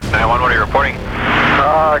911, what are you reporting?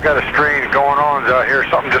 I got a strange going on out here.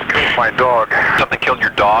 Something just killed my dog. Something killed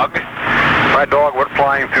your dog? My dog went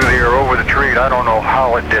flying through the air over the tree. I don't know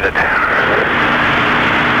how it did it.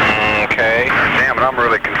 Okay. Damn it, I'm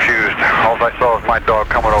really confused. All I saw was my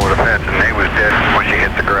dog coming over the fence, and he was dead when she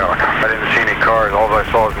hit the ground. I didn't see any cars. All I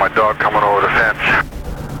saw was my dog coming over the fence.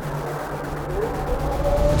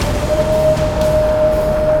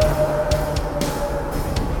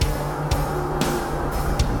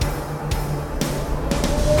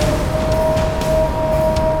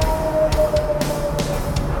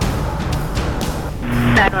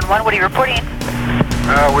 What are you reporting?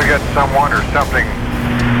 We got someone or something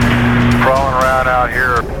crawling around out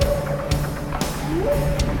here.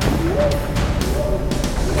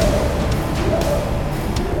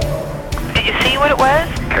 Did you see what it was?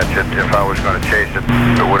 Catch it if I was going to chase it,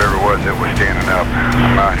 but whatever it was standing up.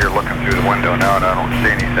 I'm out here looking through the window now and I don't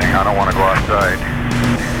see anything. I don't want to go outside.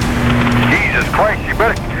 Jesus Christ, you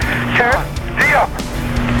better... Sir? Dia!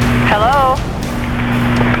 Hello?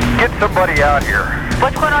 Get somebody out here.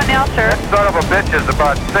 What's going on now, sir? That son of a bitch is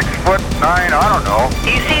about 6'9", I don't know. Do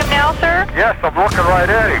you see him now, sir? Yes, I'm looking right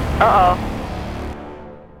at him. Uh-oh.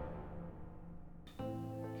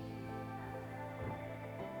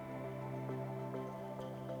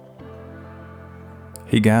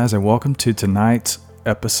 Hey guys, and welcome to tonight's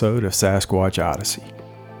episode of Sasquatch Odyssey.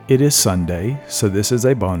 It is Sunday, so this is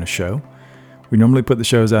a bonus show. We normally put the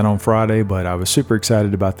shows out on Friday, but I was super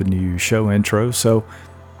excited about the new show intro, so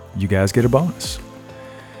you guys get a bonus.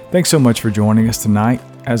 Thanks so much for joining us tonight.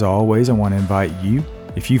 As always, I want to invite you,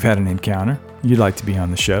 if you've had an encounter, you'd like to be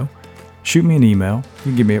on the show, shoot me an email.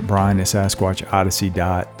 You can get me at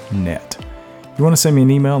brian@sasquatchodyssey.net. If you want to send me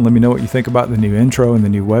an email and let me know what you think about the new intro and the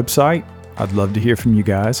new website, I'd love to hear from you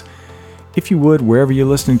guys. If you would, wherever you're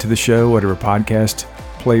listening to the show, whatever podcast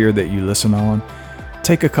player that you listen on,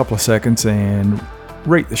 take a couple of seconds and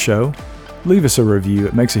rate the show. Leave us a review.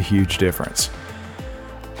 It makes a huge difference.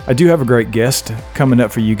 I do have a great guest coming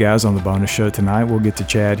up for you guys on the bonus show tonight. We'll get to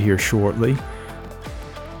Chad here shortly.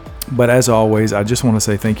 But as always, I just want to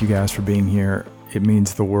say thank you guys for being here. It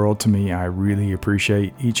means the world to me. I really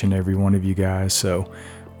appreciate each and every one of you guys. So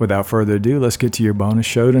without further ado, let's get to your bonus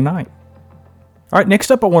show tonight. All right, next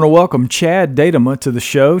up, I want to welcome Chad Datema to the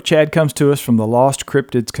show. Chad comes to us from the Lost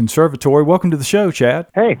Cryptids Conservatory. Welcome to the show, Chad.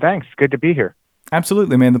 Hey, thanks. Good to be here.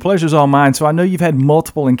 Absolutely, man. The pleasure's all mine. So I know you've had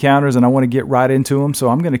multiple encounters, and I want to get right into them. So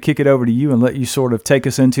I'm going to kick it over to you and let you sort of take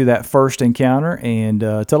us into that first encounter and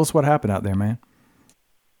tell us what happened out there, man.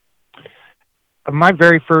 My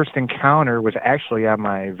very first encounter was actually on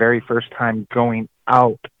my very first time going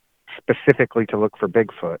out specifically to look for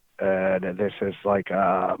Bigfoot. This is like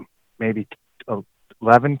maybe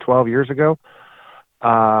 11, 12 years ago.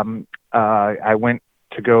 I went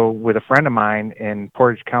to go with a friend of mine in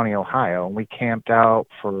Portage County, Ohio, and we camped out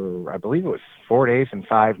for, I believe it was 4 days and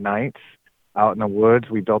 5 nights out in the woods.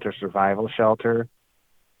 We built a survival shelter,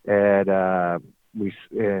 and we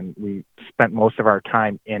spent most of our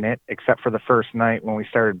time in it, except for the first night when we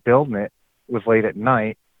started building it. It was late at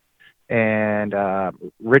night, and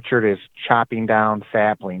Richard is chopping down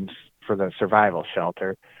saplings for the survival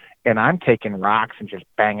shelter, and I'm taking rocks and just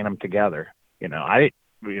banging them together.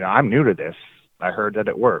 I'm new to this. I heard that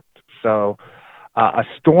it worked. So a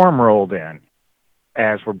storm rolled in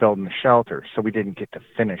as we're building the shelter, so we didn't get to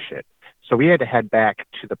finish it. So we had to head back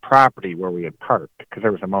to the property where we had parked because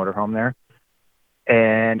there was a motorhome there.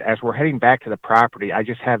 And as we're heading back to the property, I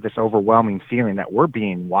just have this overwhelming feeling that we're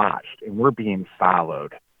being watched and we're being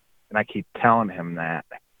followed. And I keep telling him that.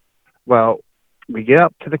 Well, we get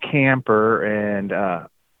up to the camper, and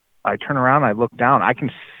I turn around and I look down. I can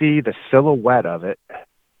see the silhouette of it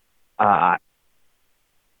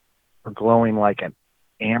glowing like an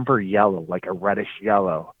amber yellow, like a reddish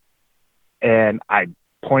yellow. And I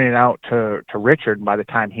pointed out to Richard, and by the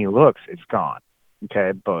time he looks, it's gone.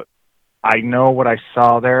 Okay, but I know what I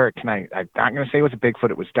saw there. I'm not going to say it was a Bigfoot.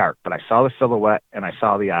 It was dark, but I saw the silhouette and I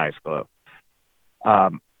saw the eyes glow.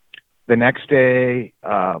 The next day,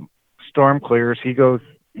 storm clears. He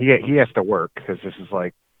has to work because this is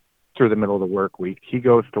like through the middle of the work week. He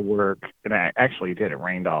goes to work, and actually did. It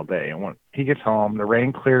rained all day. And when he gets home, the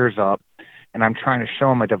rain clears up, and I'm trying to show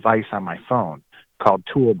him a device on my phone called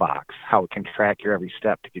Toolbox, how it can track your every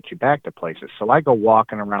step to get you back to places. So I go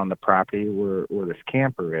walking around the property where this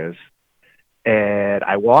camper is, and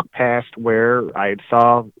I walked past where I had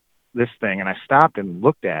saw this thing, and I stopped and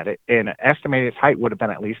looked at it, and estimated its height would have been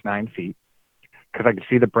at least 9 feet because I could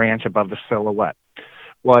see the branch above the silhouette.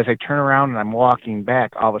 Well, as I turn around and I'm walking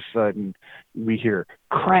back, all of a sudden we hear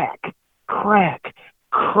crack, crack,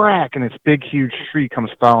 crack, and this big, huge tree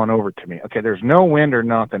comes falling over to me. Okay, there's no wind or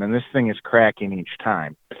nothing, and this thing is cracking each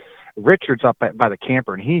time. Richard's up by the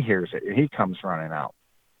camper, and he hears it, and he comes running out.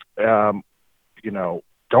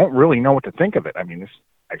 Don't really know what to think of it. I mean, this is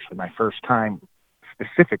actually my first time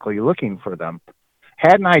specifically looking for them.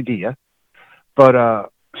 Had an idea, but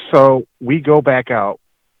so we go back out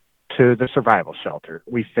to the survival shelter.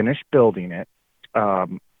 We finish building it.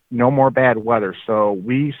 No more bad weather, so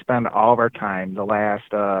we spend all of our time the last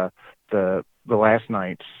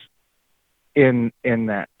nights in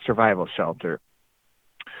that survival shelter.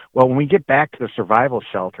 Well, when we get back to the survival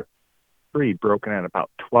shelter, tree broken at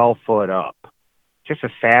about 12 foot up, just a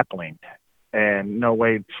sapling, and no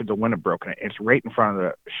way should the wind have broken it. It's right in front of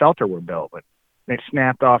the shelter we're building. And it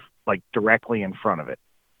snapped off like directly in front of it.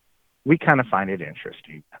 We kind of find it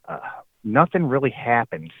interesting. Nothing really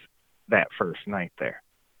happens that first night there.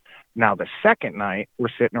 Now, the second night, we're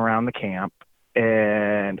sitting around the camp,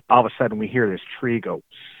 and all of a sudden we hear this tree go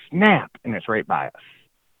snap, and it's right by us.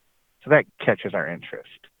 So that catches our interest.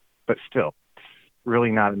 But still,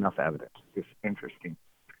 really not enough evidence. It's interesting.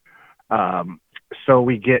 So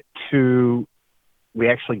we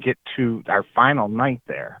actually get to our final night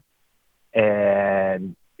there,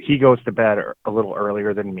 and he goes to bed a little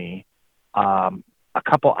earlier than me. A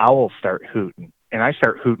couple owls start hooting, and I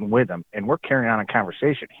start hooting with them, and we're carrying on a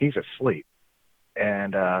conversation. He's asleep,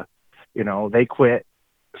 and they quit.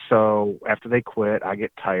 So after they quit, I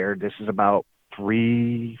get tired. This is about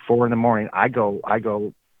 3, 4 in the morning. I go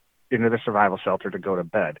into the survival shelter to go to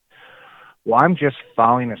bed. Well, I'm just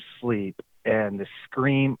falling asleep, and the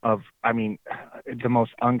scream the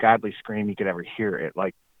most ungodly scream you could ever hear. It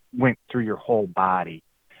like went through your whole body.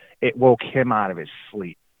 It woke him out of his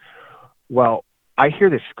sleep. Well, I hear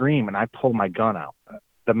this scream, and I pull my gun out.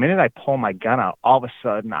 The minute I pull my gun out, all of a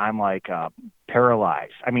sudden I'm like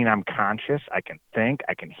paralyzed. I mean, I'm conscious. I can think.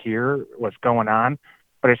 I can hear what's going on,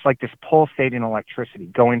 but it's like this pulsating electricity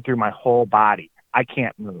going through my whole body. I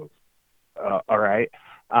can't move. All right.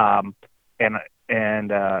 And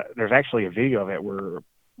there's actually a video of it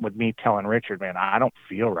with me telling Richard, man, I don't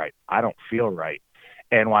feel right.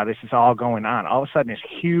 And while this is all going on, all of a sudden this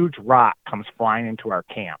huge rock comes flying into our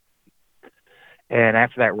camp. And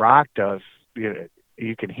after that rock does,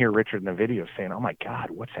 you can hear Richard in the video saying, "Oh my God,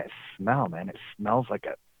 what's that smell, man? It smells like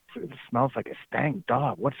a stank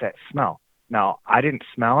dog. What's that smell?" Now, I didn't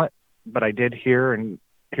smell it, but I did hear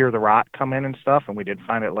the rock come in and stuff, and we did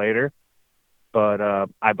find it later. But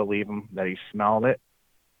I believe him that he smelled it.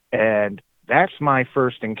 And that's my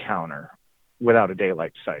first encounter without a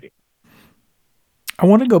daylight sighting. I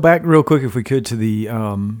want to go back real quick, if we could, to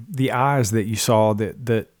the eyes that you saw,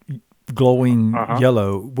 that glowing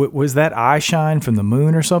yellow. Was that eye shine from the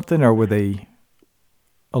moon or something, or were they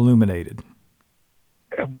illuminated?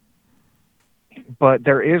 But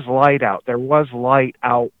there is light out. There was light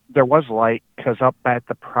out. There was light because up at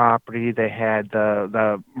the property they had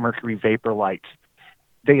the mercury vapor lights.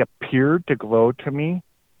 They appeared to glow to me,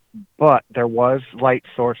 but there was light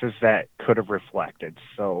sources that could have reflected.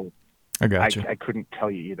 So I got you. I couldn't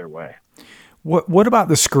tell you either way. What about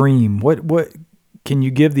the scream? What can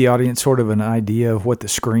you give the audience sort of an idea of what the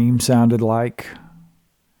scream sounded like?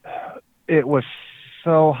 It was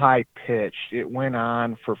so high pitched. It went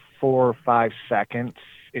on for 4 or 5 seconds.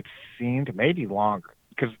 It seemed, maybe longer,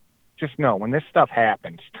 because just know when this stuff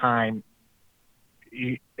happens, time,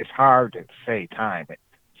 it's hard to say time.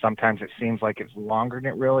 Sometimes it seems like it's longer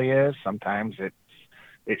than it really is. Sometimes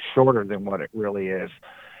it's shorter than what it really is.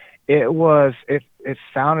 It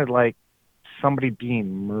sounded like somebody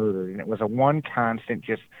being murdered, and it was a one constant,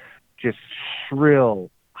 just shrill,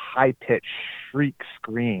 high pitched shriek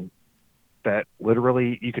scream that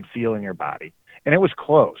literally you could feel in your body. And it was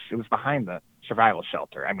close. It was behind the survival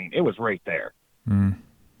shelter. I mean, it was right there. Mm.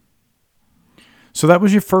 So that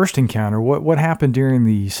was your first encounter. What happened during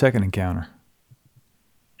the second encounter?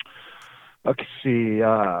 Okay, see,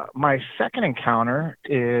 my second encounter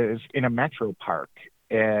is in a metro park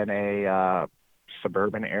in a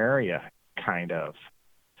suburban area, kind of.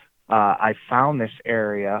 I found this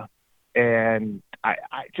area, and I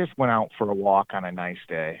just went out for a walk on a nice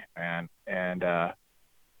day, and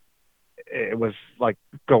it was like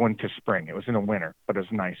going to spring. It was in the winter, but it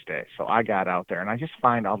was a nice day. So I got out there, and I just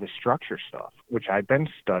find all this structure stuff, which I've been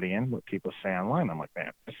studying, what people say online. I'm like,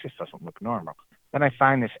 man, this just doesn't look normal. Then I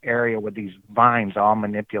find this area with these vines all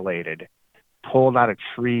manipulated, pulled out of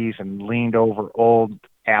trees and leaned over old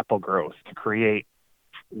apple growth to create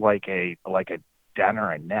like a den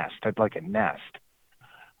or a nest, like a nest.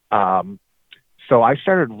 So I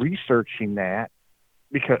started researching that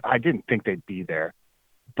because I didn't think they'd be there.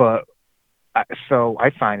 But So I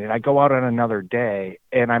find it. I go out on another day,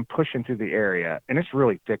 and I'm pushing through the area, and it's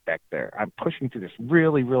really thick back there. I'm pushing through this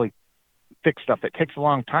really, really thick stuff that takes a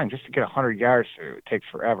long time just to get 100 yards through. It takes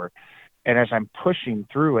forever. And as I'm pushing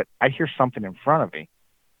through it, I hear something in front of me,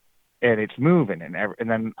 and it's moving, and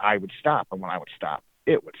then I would stop, and when I would stop,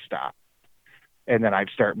 it would stop. And then I'd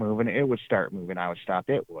start moving, it would start moving, I would stop,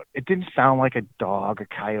 it would. It didn't sound like a dog, a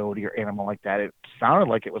coyote, or animal like that. It sounded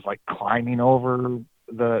like it was like climbing over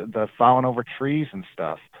the falling over trees and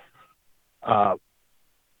stuff.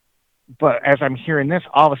 But as I'm hearing this,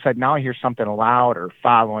 all of a sudden now I hear something louder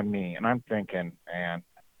following me, and I'm thinking, man,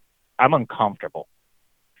 I'm uncomfortable.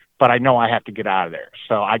 But I know I have to get out of there,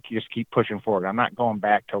 so I just keep pushing forward. I'm not going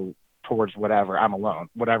back towards whatever. I'm alone.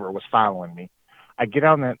 Whatever was following me. I get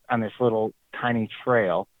on this little tiny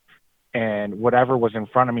trail, and whatever was in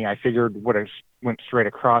front of me, I figured would have went straight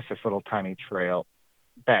across this little tiny trail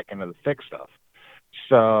back into the thick stuff.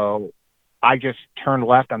 So I just turned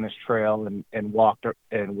left on this trail and walked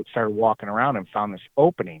and started walking around and found this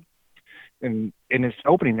opening. And in this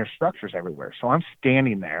opening, there's structures everywhere. So I'm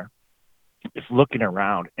standing there, just looking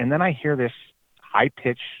around, and then I hear this high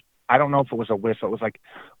pitch. I don't know if it was a whistle. It was like,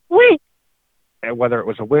 whee! Whether it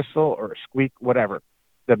was a whistle or a squeak, whatever.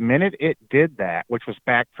 The minute it did that, which was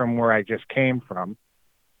back from where I just came from,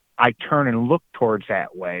 I turn and look towards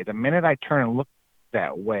that way. The minute I turn and look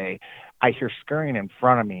that way, I hear scurrying in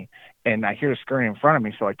front of me, and I hear the scurrying in front of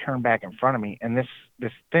me, so I turn back in front of me, and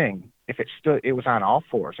this thing, if it stood, it was on all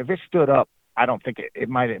fours. If it stood up, I don't think it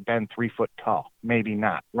might have been 3 foot tall, maybe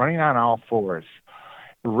not. Running on all fours,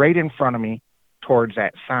 right in front of me towards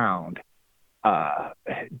that sound.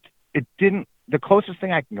 It didn't. The closest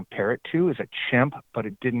thing I can compare it to is a chimp, but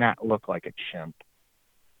it did not look like a chimp.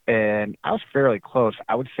 And I was fairly close.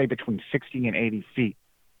 I would say between 60 and 80 feet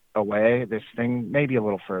away. This thing, maybe a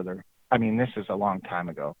little further. I mean, this is a long time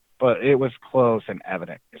ago, but it was close and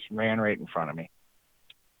evident. It just ran right in front of me.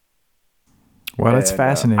 Well, that's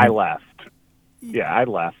fascinating. I left. Yeah, I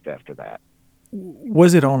left after that.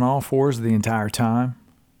 Was it on all fours the entire time?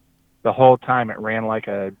 The whole time it ran like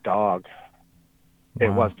a dog. Wow.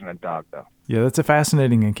 It wasn't a dog, though. Yeah, that's a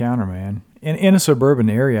fascinating encounter, man. In a suburban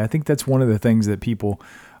area, I think that's one of the things that people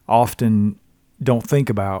often don't think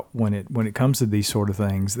about when it comes to these sort of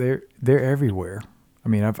things. They're everywhere. I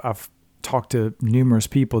mean, I've talked to numerous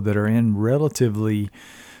people that are in relatively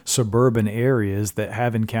suburban areas that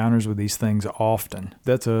have encounters with these things often.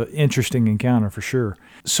 That's an interesting encounter for sure.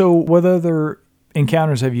 So what other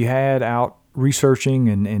encounters have you had out researching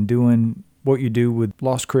and doing what you do with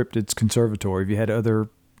Lost Cryptids Conservatory? Have you had other,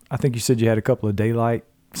 I think you said you had a couple of daylight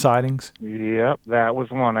sightings? Yep, that was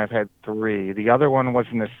one. I've had 3. The other one was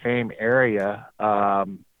in the same area.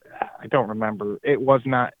 I don't remember. It was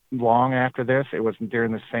not long after this. It was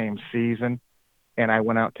during the same season, and I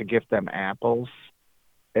went out to gift them apples.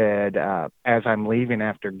 And as I'm leaving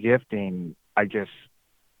after gifting, I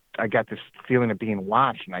got this feeling of being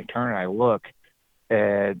watched, and I turn and I look,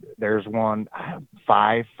 and there's one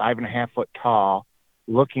 5.5 foot tall,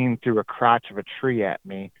 looking through a crotch of a tree at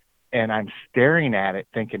me, and I'm staring at it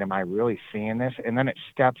thinking, am I really seeing this? And then it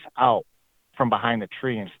steps out from behind the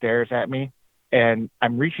tree and stares at me, and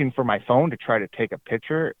I'm reaching for my phone to try to take a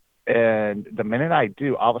picture, and the minute I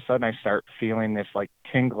do, all of a sudden I start feeling this like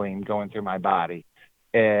tingling going through my body,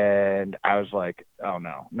 and I was like, oh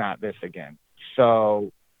no, not this again.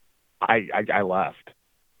 So I left.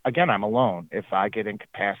 Again, I'm alone. If I get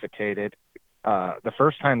incapacitated, the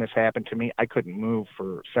first time this happened to me, I couldn't move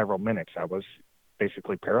for several minutes. I was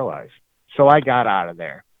basically paralyzed. So I got out of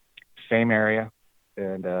there. Same area,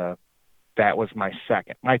 and that was my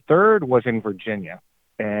second. My third was in Virginia,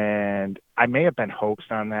 and I may have been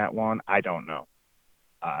hoaxed on that one. I don't know.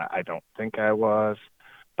 I don't think I was,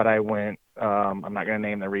 but I went, I'm not going to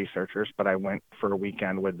name the researchers, but I went for a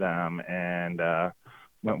weekend with them, and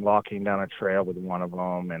went walking down a trail with one of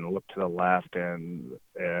them and looked to the left, and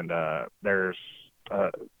there's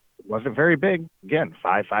wasn't very big, again,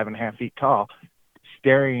 5.5 feet tall,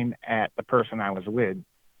 staring at the person I was with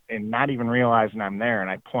and not even realizing I'm there.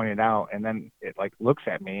 And I pointed out, and then it like looks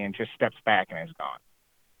at me and just steps back and is gone.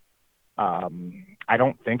 I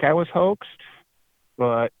don't think I was hoaxed,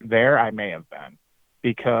 but there I may have been,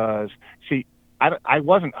 because see, I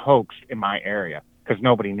wasn't hoaxed in my area because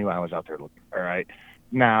nobody knew I was out there looking. All right.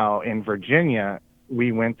 Now, in Virginia,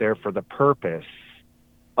 we went there for the purpose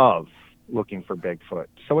of looking for Bigfoot.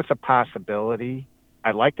 So it's a possibility.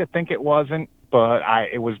 I'd like to think it wasn't, but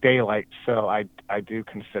it was daylight, so I do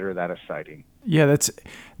consider that a sighting. Yeah,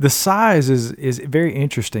 the size is very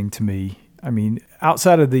interesting to me. I mean,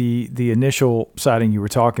 outside of the initial sighting you were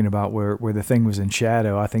talking about where the thing was in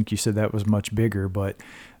shadow, I think you said that was much bigger, but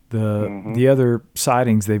The other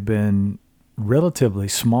sightings, they've been relatively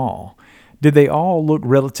small. Did they all look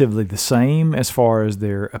relatively the same as far as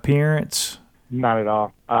their appearance? Not at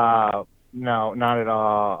all. No, not at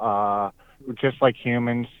all. Just like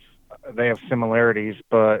humans, they have similarities,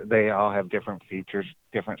 but they all have different features,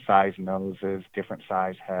 different size noses, different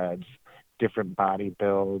size heads, different body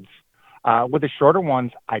builds. With the shorter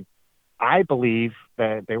ones, I believe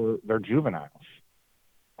that they're juveniles.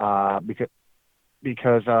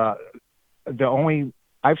 Because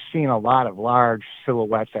I've seen a lot of large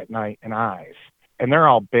silhouettes at night and eyes, and they're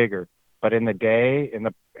all bigger. But in the day, in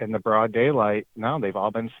the broad daylight, no, they've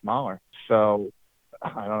all been smaller. So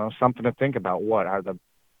I don't know, something to think about. What are the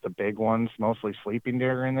big ones mostly sleeping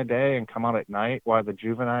during the day and come out at night, while the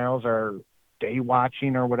juveniles are day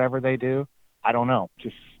watching or whatever they do? I don't know.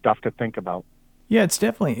 Just stuff to think about. Yeah, it's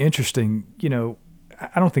definitely interesting.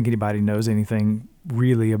 I don't think anybody knows anything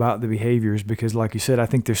really about the behaviors because, like you said, I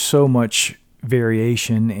think there's so much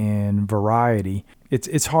variation and variety.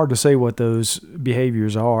 It's hard to say what those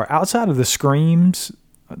behaviors are. Outside of the screams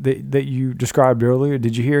that you described earlier,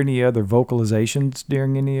 did you hear any other vocalizations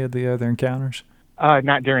during any of the other encounters?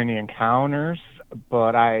 Not during the encounters,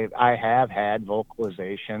 but I have had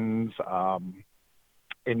vocalizations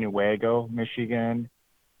in Newaygo, Michigan.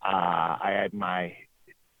 I had my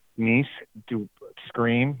niece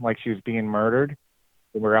scream like she was being murdered.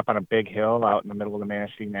 We're up on a big hill out in the middle of the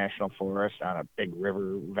Manistee National Forest on a big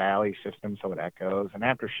river valley system, so it echoes. And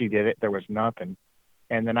after she did it, there was nothing.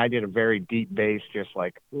 And then I did a very deep bass, just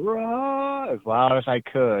like, "Rah," as loud as I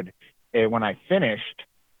could. And when I finished,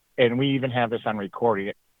 and we even have this on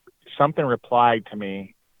recording, something replied to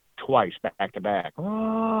me twice back to back.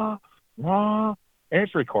 "Rah, rah," and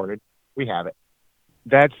it's recorded. We have it.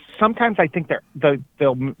 That's sometimes I think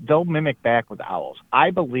they'll mimic back with owls.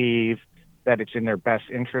 I believe that it's in their best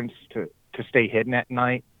interest to stay hidden at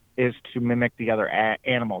night, is to mimic the other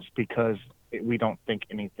animals, because we don't think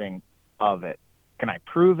anything of it. Can I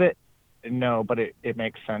prove it? No, but it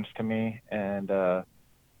makes sense to me. And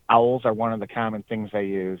owls are one of the common things they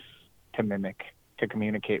use to mimic, to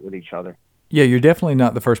communicate with each other. Yeah, you're definitely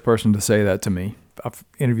not the first person to say that to me. I've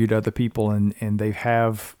interviewed other people, and they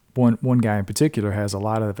have one guy in particular has a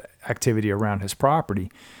lot of activity around his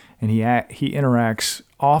property, and he interacts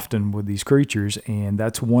often with these creatures, and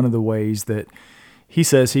that's one of the ways that he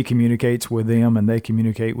says he communicates with them and they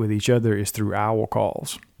communicate with each other is through owl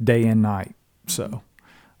calls, day and night. So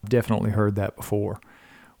I've definitely heard that before.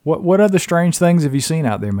 What other strange things have you seen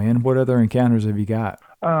out there, man? What other encounters have you got?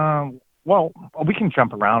 Well, we can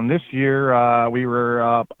jump around. This year, we were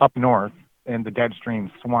up north in the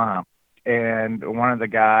Deadstream Swamp, and one of the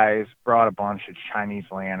guys brought a bunch of Chinese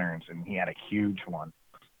lanterns, and he had a huge one.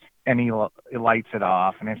 And he lights it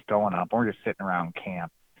off, and it's going up. We're just sitting around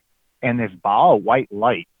camp. And this ball of white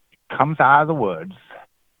light comes out of the woods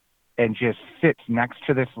and just sits next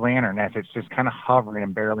to this lantern as it's just kind of hovering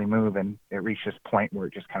and barely moving. It reached this point where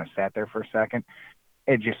it just kind of sat there for a second.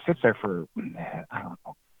 It just sits there for, I don't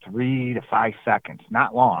know, 3 to 5 seconds,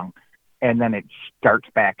 not long. And then it starts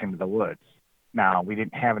back into the woods. Now, we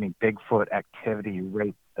didn't have any Bigfoot activity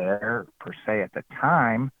right there per se at the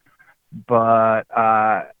time, but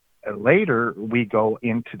later we go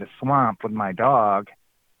into the swamp with my dog,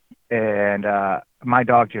 and my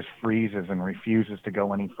dog just freezes and refuses to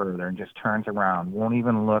go any further and just turns around, won't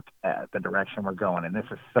even look at the direction we're going. And this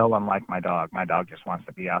is so unlike my dog. My dog just wants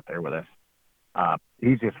to be out there with us.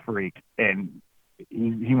 He's just freaked, and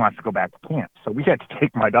he wants to go back to camp. So we had to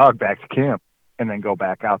take my dog back to camp and then go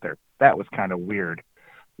back out there. That was kind of weird.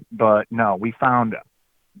 But no, we found,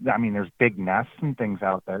 there's big nests and things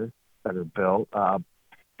out there that are built.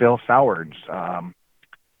 Bill Sowards,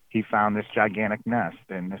 he found this gigantic nest,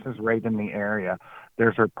 and this is right in the area.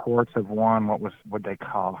 There's reports of one, what they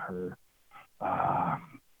call her?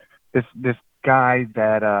 This guy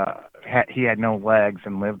that he had no legs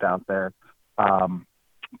and lived out there,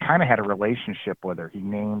 kind of had a relationship with her. He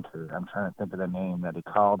named her. I'm trying to think of the name that he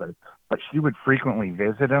called her. But she would frequently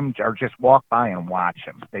visit him or just walk by and watch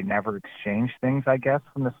him. They never exchanged things, I guess,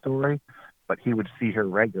 from the story, but he would see her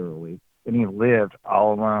regularly. And he lived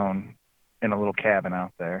all alone in a little cabin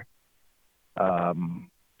out there.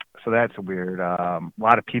 So that's weird. A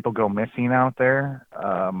lot of people go missing out there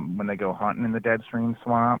when they go hunting in the Deadstream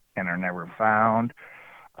Swamp and are never found.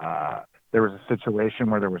 There was a situation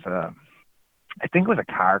where there was I think it was a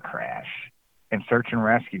car crash, and search and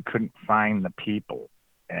rescue couldn't find the people.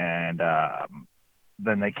 And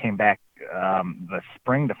then they came back the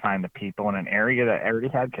spring to find the people in an area that already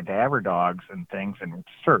had cadaver dogs and things, and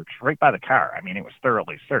searched right by the car. It was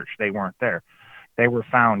thoroughly searched. They weren't there. They were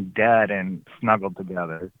found dead and snuggled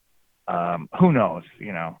together. Who knows?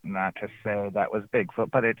 Not to say that was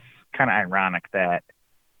Bigfoot, but it's kind of ironic that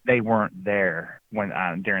they weren't there when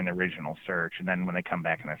during the original search, and then when they come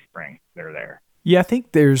back in the spring, they're there. Yeah, I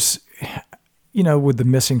think there's, with the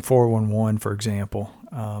missing 411, for example,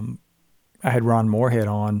 I had Ron Moorhead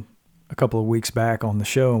on a couple of weeks back on the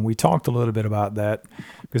show, and we talked a little bit about that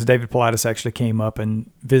because David Pilatus actually came up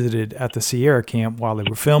and visited at the Sierra camp while they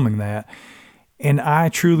were filming that. And I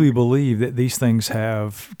truly believe that these things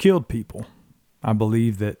have killed people. I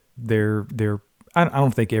believe that I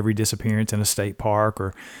don't think every disappearance in a state park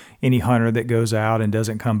or any hunter that goes out and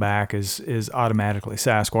doesn't come back is automatically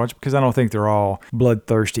Sasquatch, because I don't think they're all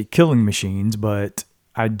bloodthirsty killing machines, but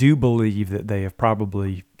I do believe that they have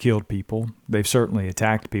probably killed people. They've certainly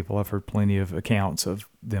attacked people. I've heard plenty of accounts of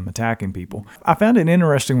them attacking people. I found it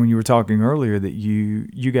interesting when you were talking earlier that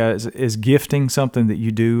you guys, is gifting something that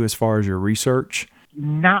you do as far as your research?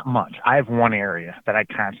 Not much. I have one area that I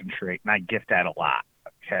concentrate, and I gift at a lot.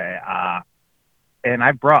 Okay. And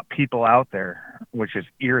I brought people out there, which has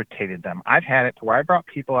irritated them. I've had it to where I brought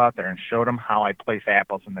people out there and showed them how I place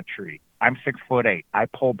apples in the tree. I'm 6'8". I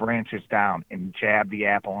pull branches down and jab the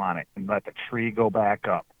apple on it and let the tree go back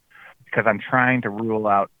up because I'm trying to rule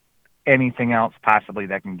out anything else possibly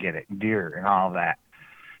that can get it, deer and all that.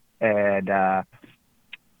 And I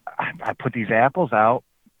put these apples out,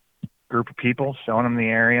 group of people, showing them the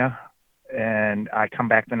area, and I come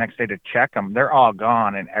back the next day to check them. They're all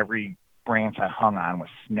gone, and every branch I hung on was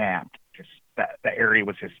snapped. Just the area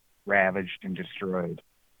was just ravaged and destroyed.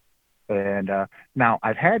 And now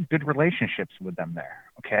I've had good relationships with them there.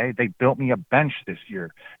 Okay, they built me a bench this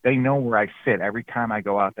year. They know where I sit every time I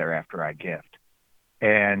go out there after I gift.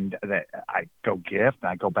 And that I go gift, and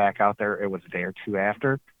I go back out there. It was a day or two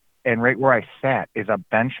after, and right where I sat is a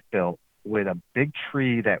bench built with a big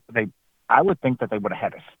tree that I would think that they would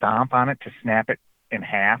have had to stomp on it to snap it in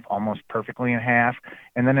half, almost perfectly in half.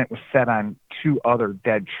 And then it was set on two other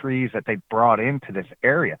dead trees that they brought into this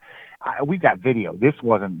area. We got video. This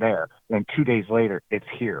wasn't there. Then 2 days later, it's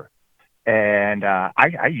here. And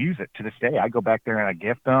I use it to this day. I go back there and I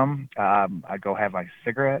gift them. I go have my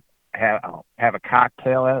cigarette, have a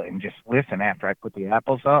cocktail and just listen after I put the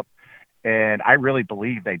apples up. And I really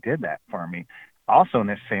believe they did that for me. Also in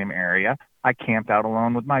this same area, I camped out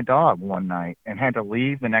alone with my dog one night and had to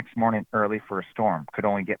leave the next morning early for a storm. Could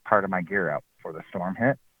only get part of my gear out before the storm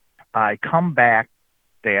hit. I come back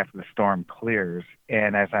day after the storm clears,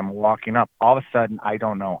 and as I'm walking up, all of a sudden, I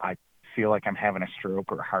don't know, I feel like I'm having a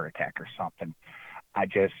stroke or a heart attack or something. I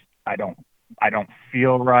don't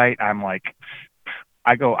feel right. I'm like,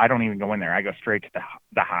 I don't even go in there. I go straight to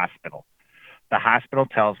the hospital. The hospital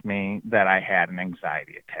tells me that I had an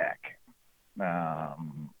anxiety attack.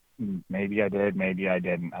 Maybe I did, maybe I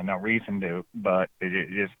didn't. I have no reason to, but it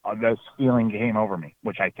just, this feeling came over me,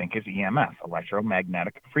 which I think is EMF,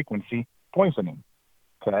 electromagnetic frequency poisoning.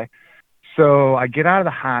 Okay. So I get out of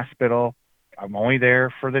the hospital. I'm only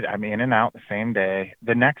there I'm in and out the same day.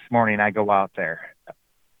 The next morning I go out there.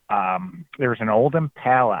 There's an old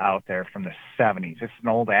Impala out there from the 70s. It's an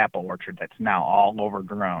old apple orchard that's now all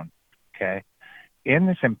overgrown. Okay. In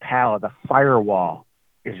this Impala, the firewall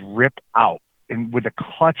is ripped out, and with the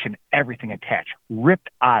clutch and everything attached, ripped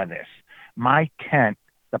out of this. My tent,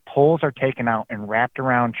 the poles are taken out and wrapped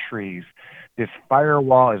around trees. This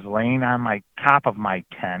firewall is laying on my top of my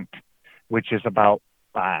tent, which is about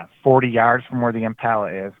 40 yards from where the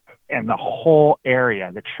Impala is. And the whole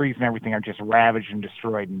area, the trees and everything are just ravaged and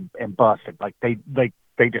destroyed and busted. Like they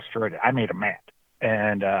destroyed it. I made them mad.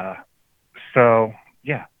 And so,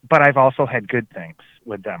 yeah. But I've also had good things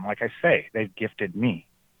with them. Like I say, they've gifted me.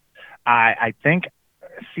 I think,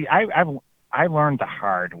 see, I learned the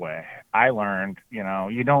hard way. I learned,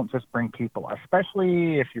 you don't just bring people,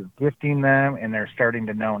 especially if you're gifting them and they're starting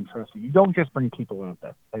to know and trust you. You don't just bring people with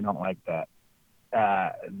this. They don't like that.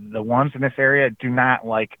 The ones in this area do not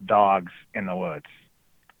like dogs in the woods.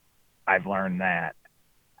 I've learned that.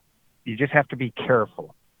 You just have to be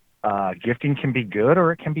careful. Gifting can be good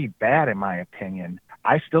or it can be bad, in my opinion.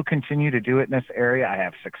 I still continue to do it in this area. I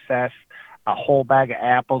have success. A whole bag of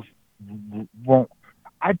apples won't.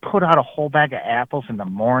 I put out a whole bag of apples in the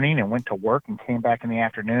morning and went to work and came back in the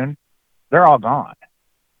afternoon. They're all gone.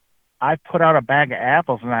 I put out a bag of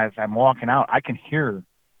apples, and as I'm walking out, I can hear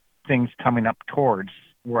things coming up towards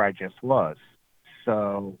where I just was.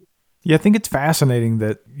 So, yeah, I think it's fascinating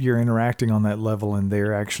that you're interacting on that level and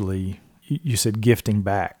they're actually, you said, gifting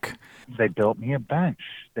back. They built me a bench.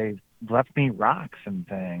 They left me rocks and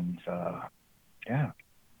things. Yeah.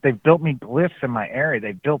 They've built me glyphs in my area.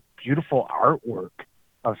 They've built beautiful artwork.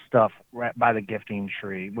 of stuff right by the gifting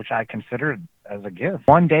tree, which I consider as a gift.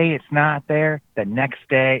 One day it's not there, the next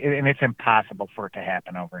day, and it's impossible for it to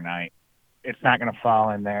happen overnight. It's not going to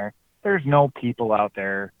fall in there. There's no people out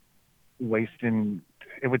there wasting.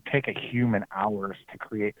 It would take a human hours to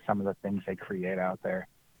create some of the things they create out there.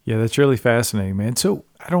 Yeah, that's really fascinating, man. So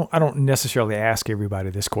I don't necessarily ask everybody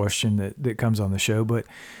this question that comes on the show, but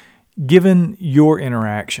given your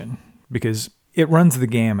interaction, because it runs the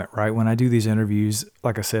gamut, right? When I do these interviews,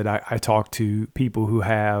 like I said, I talk to people who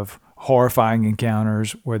have horrifying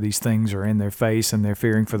encounters where these things are in their face and they're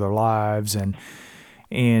fearing for their lives, and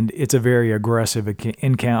it's a very aggressive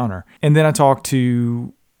encounter. And then I've talked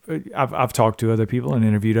to other people and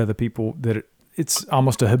interviewed other people that it's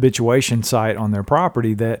almost a habituation site on their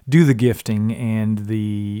property that do the gifting and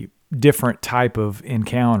the different type of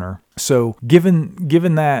encounter. So given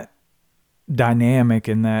that dynamic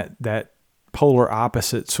and that polar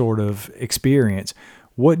opposite sort of experience,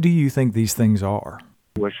 what do you think these things are?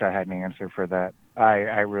 Wish I had an answer for that.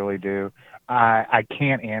 I really do. I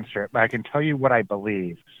can't answer it, but I can tell you what I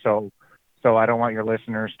believe. So I don't want your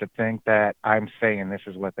listeners to think that I'm saying this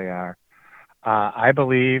is what they are. I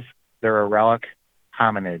believe they're a relic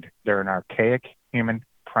hominid. They're an archaic human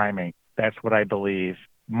primate. That's what I believe.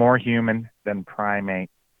 More human than primate.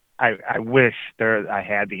 I wish I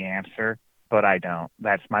had the answer, but I don't.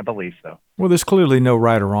 That's my belief, though. Well, there's clearly no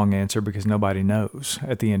right or wrong answer because nobody knows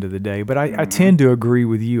at the end of the day. But I tend to agree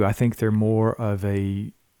with you. I think they're more of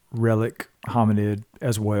a relic hominid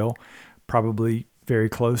as well, probably very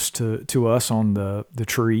close to us on the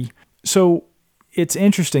tree. So it's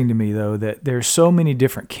interesting to me, though, that there's so many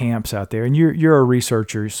different camps out there, and you're a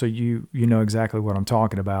researcher, so you know exactly what I'm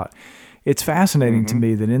talking about. It's fascinating to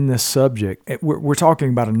me that in this subject, we're talking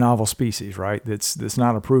about a novel species, right? That's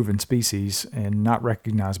not a proven species and not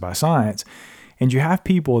recognized by science. And you have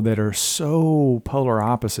people that are so polar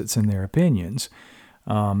opposites in their opinions.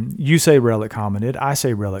 You say relic hominid, I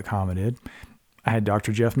say relic hominid. I had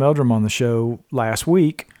Dr. Jeff Meldrum on the show last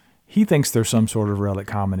week. He thinks there's some sort of relic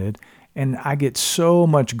hominid. And I get so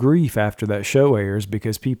much grief after that show airs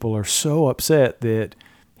because people are so upset that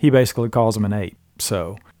he basically calls them an ape.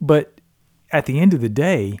 But at the end of the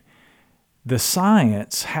day, the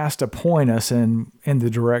science has to point us in the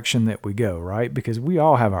direction that we go, right? Because we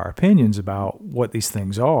all have our opinions about what these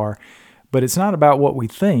things are, but it's not about what we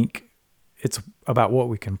think, it's about what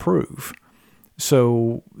we can prove.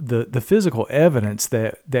 So the physical evidence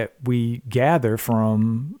that we gather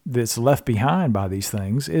from that's left behind by these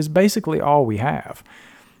things is basically all we have.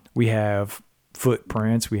 We have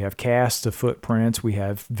footprints, we have casts of footprints, we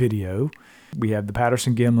have video, we have the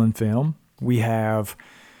Patterson-Gimlin film, we have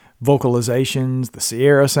vocalizations, the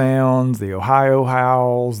Sierra sounds, the Ohio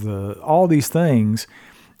howls, all these things,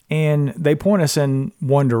 and they point us in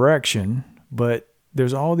one direction, but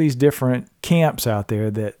there's all these different camps out there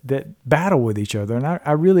that battle with each other. And I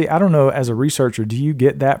don't know, as a researcher, do you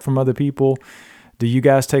get that from other people? Do you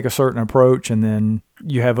guys take a certain approach and then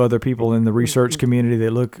you have other people in the research community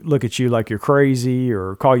that look at you like you're crazy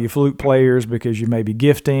or call you flute players because you may be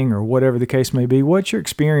gifting or whatever the case may be? What's your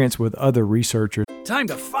experience with other researchers? Time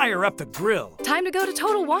to fire up the grill. Time to go to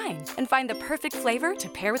Total Wine and find the perfect flavor to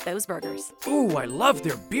pair with those burgers. Ooh, I love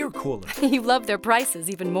their beer cooler. You love their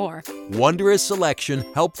prices even more. Wondrous selection,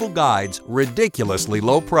 helpful guides, ridiculously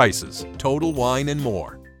low prices. Total Wine and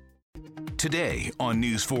more. Today on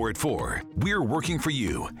News 4 at 4, we're working for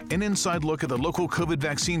you. An inside look at the local COVID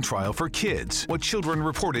vaccine trial for kids, what children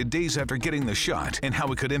reported days after getting the shot, and how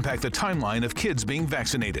it could impact the timeline of kids being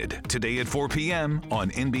vaccinated. Today at 4 p.m. on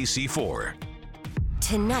NBC4.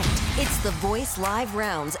 Tonight, it's the Voice Live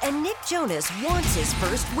rounds, and Nick Jonas wants his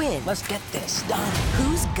first win. Let's get this done.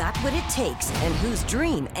 Who's got what it takes and whose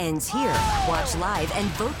dream ends here? Watch live and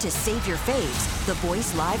vote to save your faves. The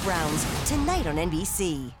Voice Live rounds, tonight on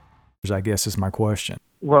NBC. I guess is my question.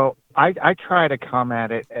 Well, I try to come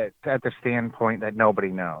at it at the standpoint that nobody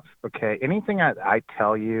knows, okay? Anything I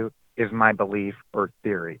tell you is my belief or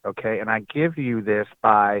theory, okay? And I give you this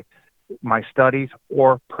by my studies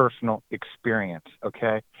or personal experience,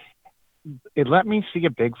 okay? Let me see a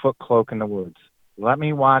Bigfoot cloak in the woods. Let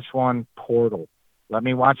me watch one portal. Let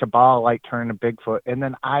me watch a ball of light turn to Bigfoot, and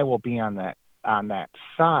then I will be on that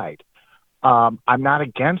side. I'm not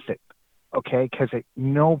against it, okay, because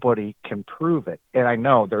nobody can prove it. And I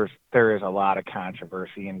know there is a lot of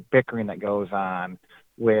controversy and bickering that goes on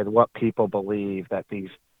with what people believe that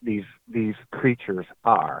these creatures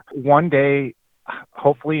are. One day,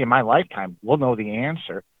 hopefully in my lifetime, we'll know the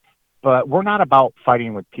answer. But we're not about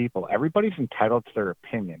fighting with people. Everybody's entitled to their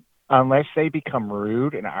opinion. Unless they become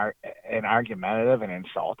rude and argumentative and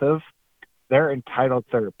insultive, they're entitled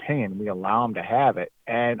to their opinion. We allow them to have it,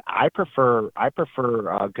 and I prefer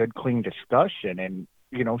a good, clean discussion. And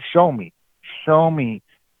show me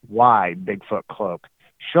why Bigfoot cloak.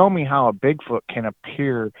 Show me how a Bigfoot can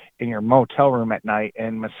appear in your motel room at night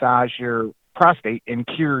and massage your prostate and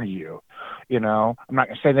cure you. I'm not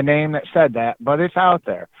going to say the name that said that, but it's out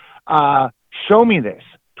there. Show me this.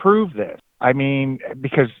 Prove this. I mean,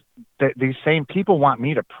 because these same people want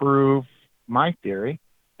me to prove my theory.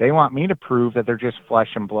 They want me to prove that they're just flesh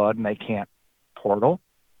and blood and they can't portal.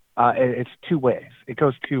 It's two ways. It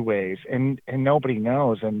goes two ways, and nobody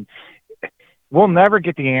knows. And we'll never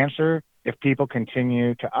get the answer if people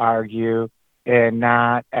continue to argue and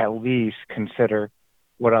not at least consider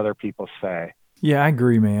what other people say. Yeah, I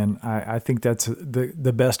agree, man. I think that's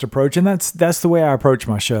the best approach, and that's the way I approach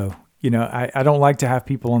my show. I don't like to have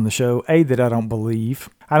people on the show, that I don't believe.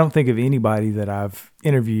 I don't think of anybody that I've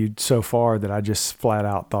interviewed so far that I just flat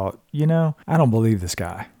out thought, I don't believe this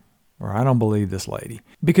guy, or I don't believe this lady.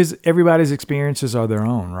 Because everybody's experiences are their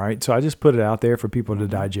own, right? So I just put it out there for people to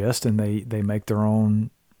digest, and they make their own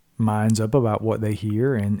minds up about what they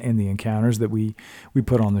hear and the encounters that we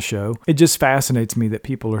put on the show. It just fascinates me that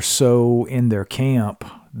people are so in their camp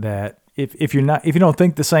that if you don't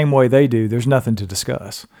think the same way they do, there's nothing to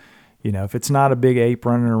discuss. If it's not a big ape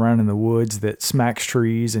running around in the woods that smacks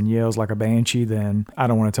trees and yells like a banshee, then I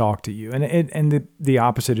don't want to talk to you. And the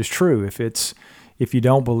opposite is true. If you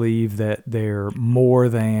don't believe that they're more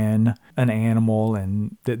than an animal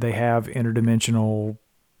and that they have interdimensional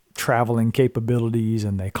traveling capabilities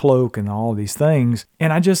and they cloak and all of these things,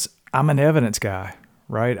 and I'm an evidence guy,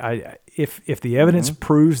 right? If the evidence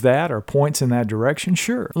proves that or points in that direction,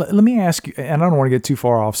 sure. Let me ask you, and I don't want to get too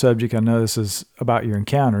far off subject. I know this is about your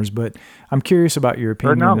encounters, but I'm curious about your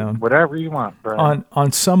opinion on whatever you want, Brian.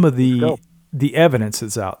 On some of the evidence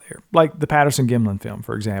that's out there, like the Patterson-Gimlin film,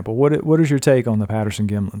 for example. What is your take on the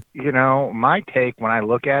Patterson-Gimlin? My take when I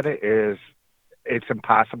look at it is it's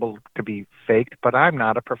impossible to be faked, but I'm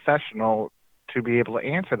not a professional to be able to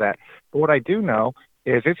answer that. But what I do know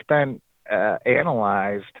is it's been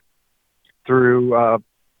analyzed through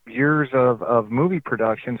years of movie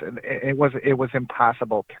productions, and it was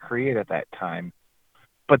impossible to create at that time.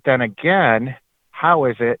 But then again, how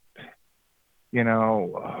is it,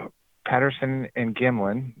 Patterson and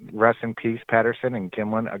Gimlin, rest in peace, Patterson and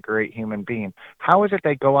Gimlin, a great human being. How is it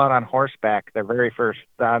they go out on horseback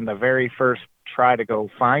on the very first try to go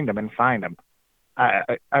find them?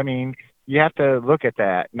 I mean, you have to look at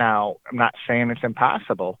that. Now, I'm not saying it's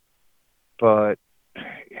impossible, but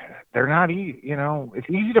they're not easy. It's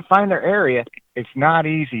easy to find their area. It's not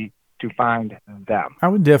easy to find them. I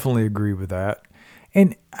would definitely agree with that.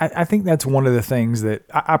 And I think that's one of the things that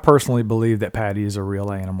I personally believe that Patty is a real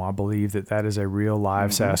animal. I believe that is a real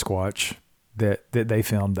live Sasquatch that they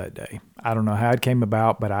filmed that day. I don't know how it came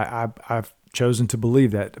about, but I've chosen to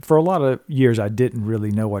believe that. For a lot of years, I didn't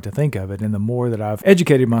really know what to think of it. And the more that I've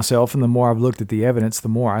educated myself and the more I've looked at the evidence, the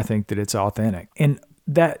more I think that it's authentic. And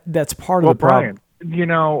that's part of the problem.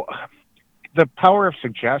 Brian, the power of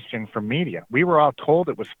suggestion from media. We were all told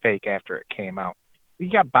it was fake after it came out. You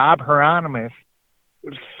got Bob Hieronymus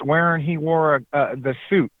swearing he wore the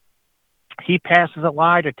suit. He passes a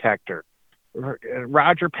lie detector.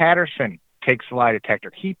 Roger Patterson takes a lie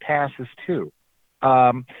detector. He passes too.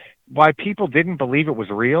 Why people didn't believe it was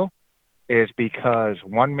real is because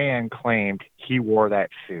one man claimed he wore that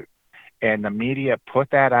suit. And the media put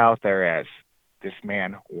that out there as this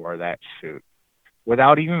man wore that suit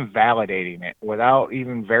without even validating it, without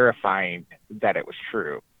even verifying that it was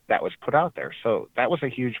true. That was put out there. So that was a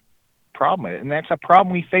huge problem. And that's a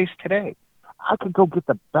problem we face today. I could go get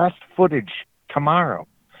the best footage tomorrow,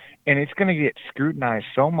 and it's going to get scrutinized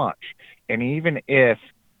so much. And even if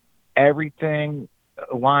everything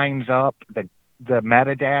lines up, the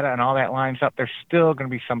metadata and all that lines up, there's still going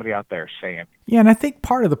to be somebody out there saying. Yeah, and I think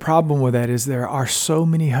part of the problem with that is there are so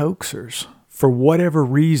many hoaxers, for whatever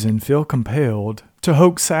reason, feel compelled to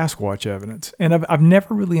hoax Sasquatch evidence. And I've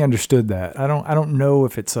never really understood that. I don't know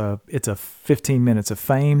if it's a 15 minutes of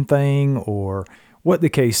fame thing or what the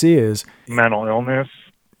case is. Mental illness.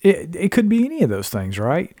 It could be any of those things,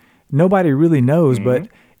 right? Nobody really knows, but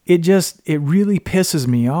it really pisses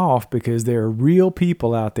me off because there are real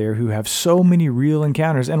people out there who have so many real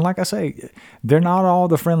encounters. And like I say, they're not all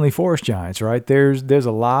the friendly forest giants, right? There's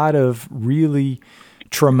a lot of really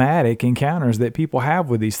traumatic encounters that people have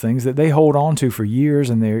with these things that they hold on to for years,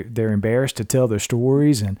 and they're embarrassed to tell their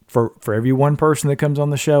stories. And for every one person that comes on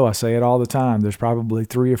the show, I say it all the time, there's probably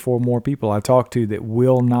 3 or 4 more people I talk to that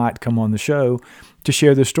will not come on the show to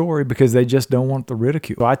share their story because they just don't want the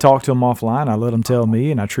ridicule. So I talk to them offline, I let them tell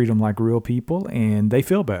me, and I treat them like real people, and they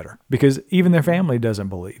feel better because even their family doesn't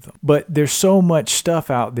believe them. But there's so much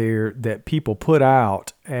stuff out there that people put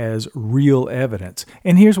out as real evidence.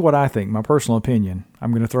 And here's what I think, my personal opinion.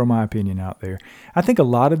 I'm going to throw my opinion out there. I think a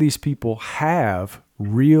lot of these people have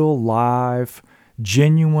real, live,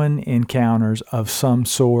 genuine encounters of some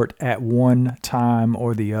sort at one time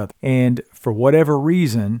or the other. And for whatever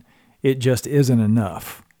reason, it just isn't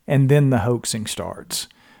enough. And then the hoaxing starts.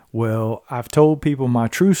 Well, I've told people my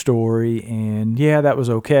true story, and yeah, that was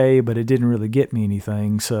okay, but it didn't really get me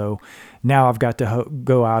anything. So now I've got to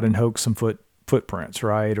go out and hoax some footprints,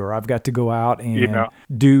 right? Or I've got to go out and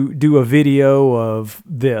do a video of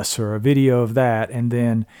this or a video of that. And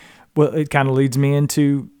then, well, it kind of leads me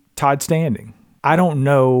into Todd Standing. I don't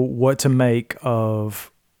know what to make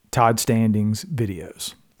of Todd Standing's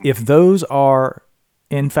videos. If those are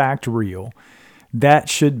in fact real, that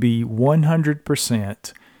should be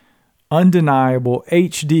 100% undeniable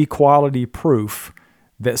HD quality proof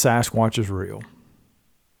that Sasquatch is real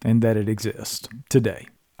and that it exists today.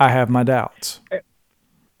 I have my doubts.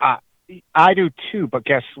 I do too, but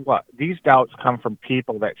guess what? These doubts come from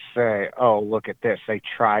people that say, "Oh, look at this." They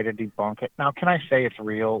try to debunk it. Now, can I say it's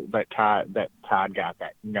real that Todd got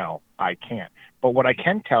that? No, I can't. But what I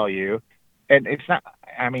can tell you, and it's not,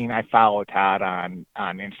 I mean, I follow Todd on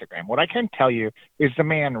Instagram. What I can tell you is the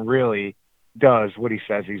man really does what he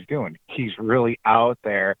says he's doing. He's really out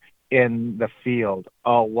there in the field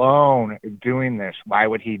alone doing this. Why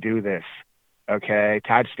would he do this? Okay,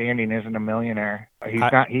 Todd Standing isn't a millionaire. He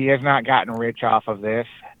has not gotten rich off of this.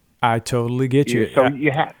 I totally get you. So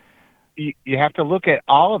you have to look at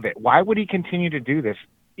all of it. Why would he continue to do this,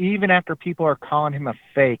 even after people are calling him a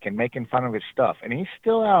fake and making fun of his stuff? And he's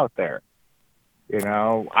still out there. You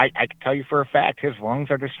know, I can tell you for a fact his lungs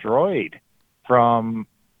are destroyed from,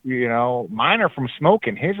 mine are from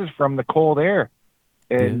smoking. His is from the cold air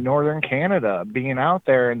in northern Canada, being out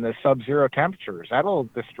there in the sub-zero temperatures. That'll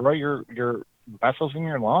destroy your vessels in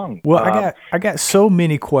your lungs. Well, I got so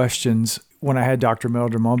many questions when I had Dr.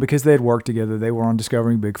 Meldrum on because they had worked together. They were on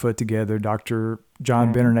Discovering Bigfoot together. Dr.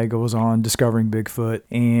 John Bennernagel was on Discovering Bigfoot.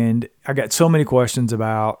 And I got so many questions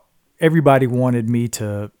about, everybody wanted me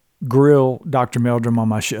to grill Dr. Meldrum on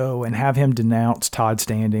my show and have him denounce Todd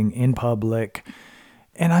Standing in public.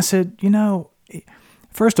 And I said,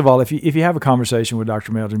 first of all, if you have a conversation with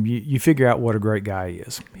Dr. Meldrum, you figure out what a great guy he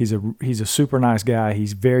is. He's a super nice guy.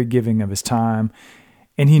 He's very giving of his time,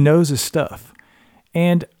 and he knows his stuff.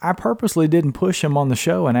 And I purposely didn't push him on the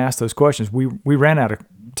show and ask those questions. We ran out of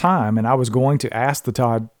time, and I was going to ask the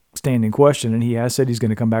Todd Standing question, and he has said he's going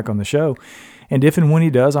to come back on the show. And if and when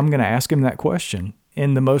he does, I'm going to ask him that question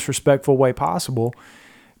in the most respectful way possible,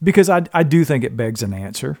 because I do think it begs an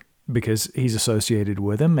answer, because he's associated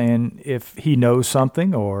with him. And if he knows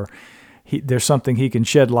something or there's something he can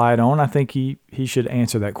shed light on, I think he should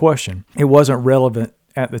answer that question. It wasn't relevant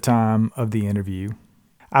at the time of the interview.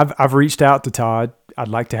 I've reached out to Todd. I'd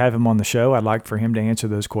like to have him on the show. I'd like for him to answer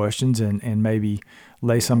those questions and maybe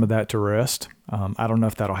lay some of that to rest. I don't know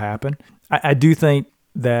if that'll happen. I do think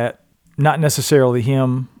that not necessarily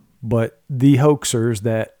him, but the hoaxers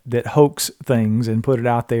that hoax things and put it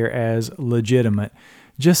out there as legitimate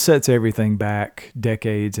just sets everything back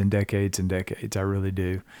decades and decades and decades. I really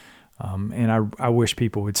do. And I wish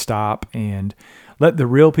people would stop and let the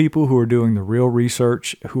real people who are doing the real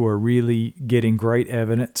research, who are really getting great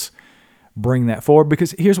evidence, bring that forward.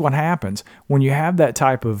 Because here's what happens. When you have that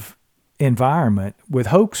type of environment with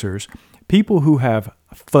hoaxers, people who have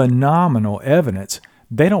phenomenal evidence,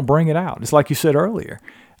 they don't bring it out. It's like you said earlier.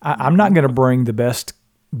 I'm not going to bring the best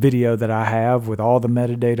video that I have with all the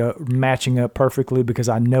metadata matching up perfectly because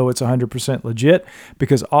I know it's 100% legit,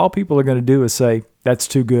 because all people are going to do is say, that's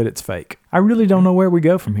too good, it's fake. I really don't know where we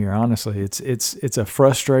go from here, honestly. It's a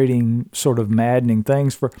frustrating, sort of maddening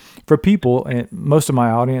things for people, and most of my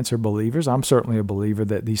audience are believers. I'm certainly a believer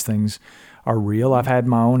that these things are real. I've had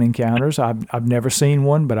my own encounters. I've never seen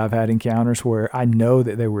one, but I've had encounters where I know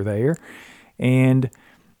that they were there, and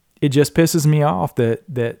it just pisses me off that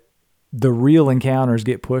the real encounters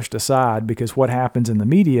get pushed aside, because what happens in the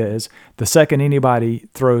media is the second anybody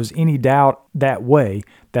throws any doubt that way,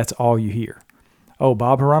 that's all you hear. Oh,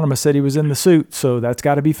 Bob Hieronymus said he was in the suit, so that's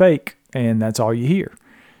got to be fake, and that's all you hear.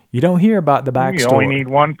 You don't hear about the backstory. You only need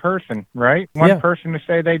one person, right? One person to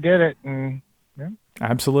say they did it. And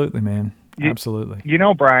Absolutely, man. Absolutely.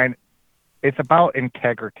 Brian, it's about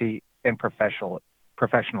integrity and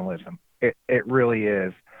professionalism. It really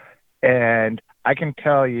is. And I can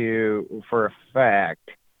tell you for a fact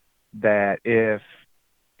that if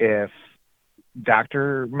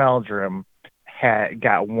Dr. Meldrum had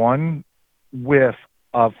got one whiff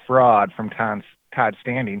of fraud from Todd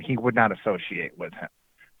Standing, he would not associate with him.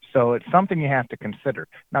 So it's something you have to consider.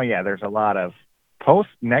 Now, yeah, there's a lot of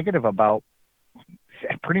posts negative about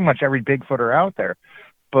pretty much every Bigfooter out there,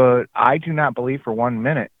 but I do not believe for 1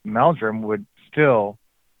 minute Meldrum would still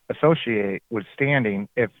associate with Standing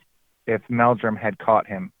if Meldrum had caught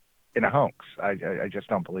him in a hoax. I just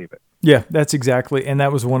don't believe it. Yeah, that's exactly, and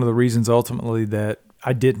that was one of the reasons ultimately that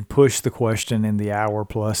I didn't push the question in the hour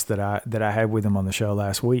plus that I had with him on the show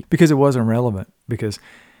last week, because it wasn't relevant. Because,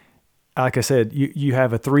 like I said, you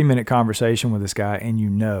have a 3-minute conversation with this guy, and you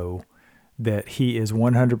know that he is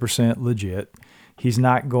 100% legit. He's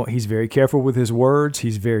very careful with his words.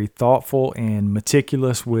 He's very thoughtful and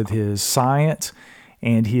meticulous with his science,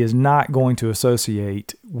 and he is not going to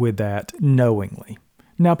associate with that knowingly.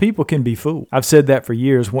 Now, people can be fooled. I've said that for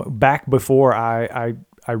years. Back before I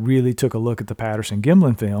really took a look at the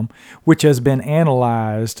Patterson-Gimlin film, which has been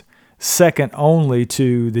analyzed second only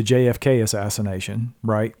to the JFK assassination,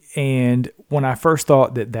 right? And when I first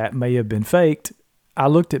thought that may have been faked, I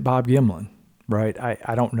looked at Bob Gimlin, right?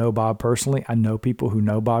 I don't know Bob personally. I know people who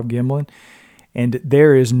know Bob Gimlin, and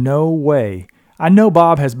there is no way. I know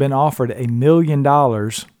Bob has been offered $1 million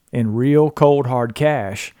in real cold hard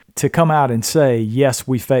cash to come out and say, yes,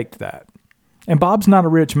 we faked that. And Bob's not a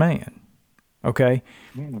rich man, okay?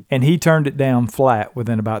 And he turned it down flat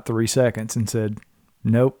within about 3 seconds and said,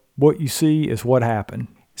 nope, what you see is what happened.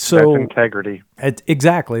 So that's integrity.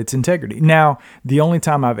 Exactly, it's integrity. Now, the only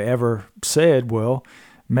time I've ever said, well,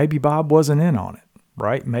 maybe Bob wasn't in on it,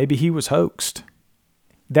 right? Maybe he was hoaxed.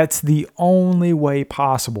 That's the only way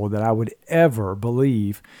possible that I would ever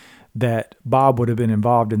believe that Bob would have been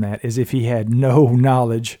involved in that, is if he had no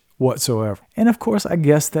knowledge whatsoever. And of course, I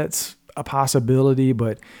guess that's a possibility,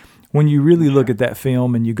 but when you really look at that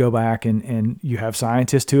film and you go back and you have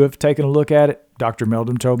scientists who have taken a look at it, Dr.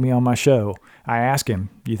 Meldrum told me on my show, I asked him,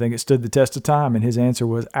 do you think it stood the test of time? And his answer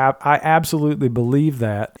was, I absolutely believe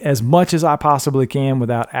that as much as I possibly can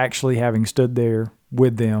without actually having stood there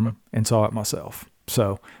with them and saw it myself.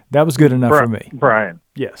 So that was good enough for me. Brian.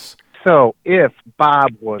 Yes. So if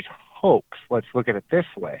Bob was hoax, let's look at it this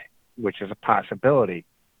way, which is a possibility.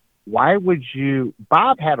 Why would you?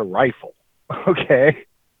 Bob had a rifle, okay?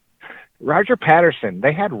 Roger Patterson,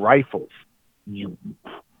 they had rifles. If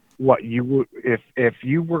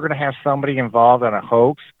you were going to have somebody involved in a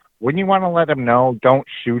hoax, wouldn't you want to let them know? Don't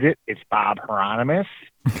shoot it. It's Bob Hieronymus.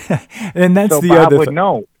 And that's so the Bob other. would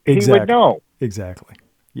know. Exactly. He would know. Exactly.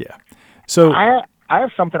 Yeah. So I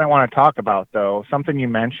have something I want to talk about, though. Something you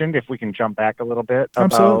mentioned. If we can jump back a little bit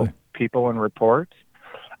about absolutely. People and reports.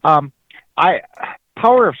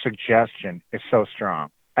 Power of suggestion is so strong,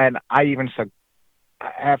 and I even said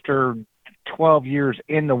after 12 years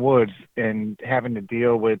in the woods and having to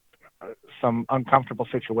deal with some uncomfortable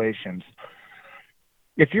situations,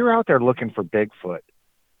 if you're out there looking for Bigfoot,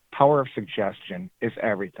 power of suggestion is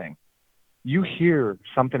everything. You hear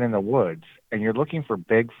something in the woods and you're looking for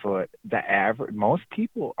Bigfoot, most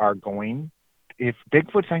people are going, if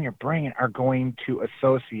Bigfoot's on your brain, are going to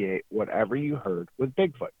associate whatever you heard with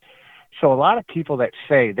Bigfoot. So a lot of people that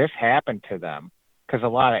say this happened to them, because a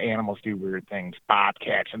lot of animals do weird things,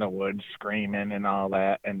 bobcats in the woods screaming and all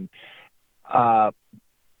that, and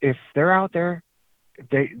if they're out there,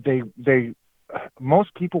 they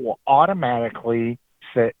most people will automatically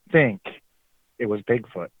think it was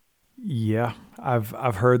Bigfoot. Yeah, I've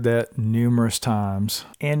heard that numerous times,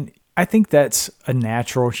 and I think that's a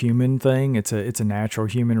natural human thing. It's a natural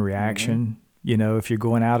human reaction. Mm-hmm. You know, if you're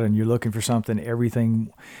going out and you're looking for something,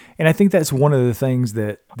 everything, and I think that's one of the things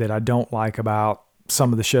that I don't like about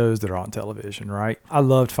some of the shows that are on television, right? I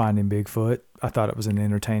loved Finding Bigfoot. I thought it was an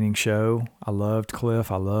entertaining show. I loved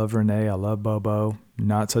Cliff. I loved Renee. I loved Bobo.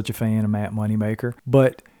 Not such a fan of Matt Moneymaker.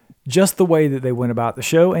 But just the way that they went about the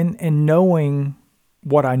show and knowing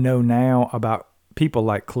what I know now about people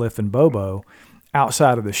like Cliff and Bobo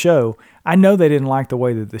outside of the show, I know they didn't like the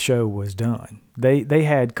way that the show was done. They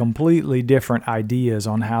had completely different ideas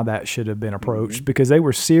on how that should have been approached, because they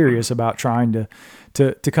were serious about trying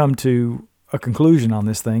to come to a conclusion on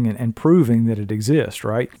this thing and proving that it exists,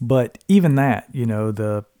 right? But even that, you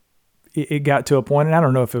know, it got to a point, and I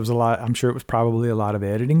don't know if it was a lot, I'm sure it was probably a lot of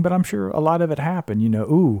editing, but I'm sure a lot of it happened, you know,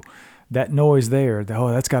 ooh, that noise there,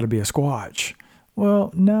 that's got to be a squatch.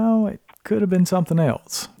 Well, no, it could have been something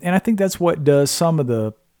else. And I think that's what does some of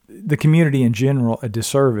the the community in general a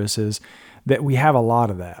disservice is that we have a lot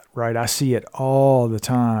of that, right? I see it all the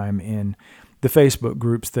time in the Facebook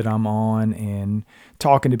groups that I'm on and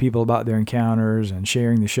talking to people about their encounters and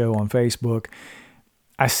sharing the show on Facebook.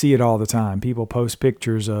 I see it all the time. People post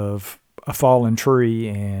pictures of a fallen tree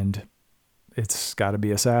and it's got to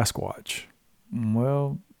be a Sasquatch.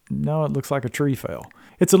 Well, no, it looks like a tree fell.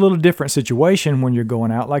 It's a little different situation when you're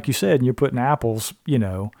going out, like you said, and you're putting apples,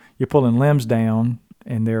 you're pulling limbs down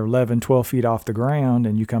and they're 11, 12 feet off the ground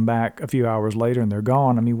and you come back a few hours later and they're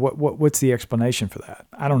gone. I mean, what's the explanation for that?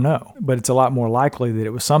 I don't know, but it's a lot more likely that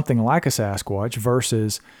it was something like a Sasquatch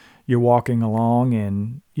versus you're walking along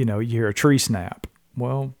and, you hear a tree snap.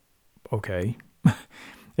 Well, okay.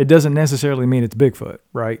 It doesn't necessarily mean it's Bigfoot,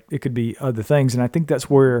 right? It could be other things. And I think that's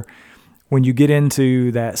where, when you get into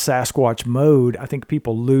that Sasquatch mode, I think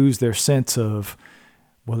people lose their sense of,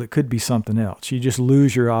 well, it could be something else. You just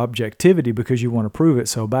lose your objectivity because you want to prove it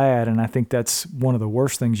so bad. And I think that's one of the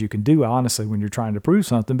worst things you can do, honestly, when you're trying to prove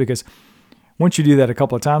something, because once you do that a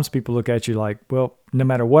couple of times, people look at you like, well, no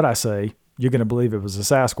matter what I say, you're going to believe it was a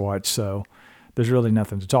Sasquatch. So there's really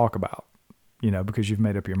nothing to talk about, because you've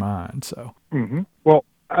made up your mind. So, Well,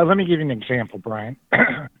 let me give you an example, Brian.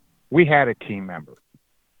 We had a team member.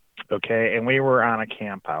 Okay, and we were on a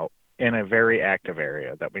camp out in a very active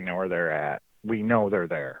area that we know where they're at. We know they're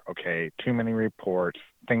there, okay? Too many reports,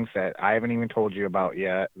 things that I haven't even told you about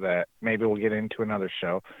yet that maybe we'll get into another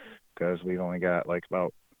show because we've only got like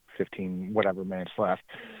about 15 whatever minutes left.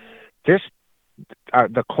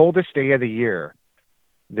 The coldest day of the year,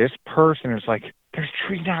 this person is like, there's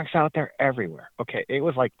tree knocks out there everywhere. Okay, it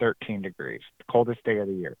was like 13 degrees, the coldest day of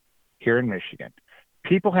the year here in Michigan.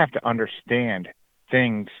 People have to understand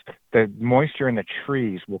things, the moisture in the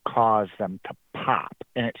trees will cause them to pop,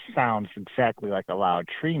 and it sounds exactly like a loud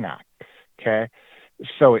tree knock. Okay,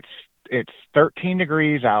 so it's 13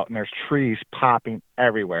 degrees out, and there's trees popping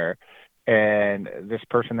everywhere. And this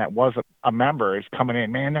person that was a member is coming in,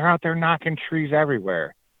 man, they're out there knocking trees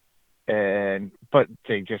everywhere. But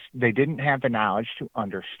they didn't have the knowledge to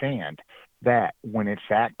understand that when it's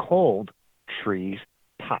that cold, trees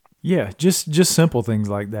pop. Yeah, just simple things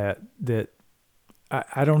like that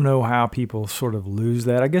I don't know how people sort of lose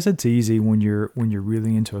that. I guess it's easy when you're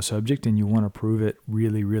really into a subject and you want to prove it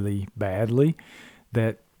really, really badly,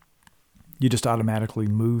 that you just automatically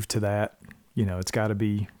move to that. It's got to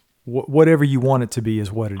be whatever you want it to be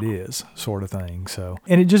is what it is, sort of thing. So,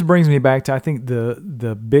 and it just brings me back to, I think,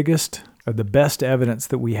 the biggest or the best evidence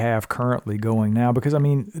that we have currently going now, because I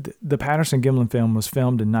mean, the Patterson-Gimlin film was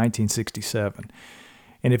filmed in 1967.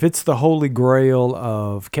 And if it's the holy grail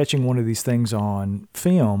of catching one of these things on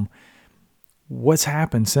film, what's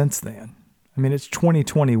happened since then? I mean, it's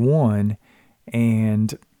 2021,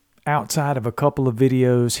 and outside of a couple of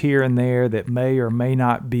videos here and there that may or may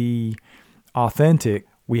not be authentic,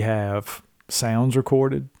 we have sounds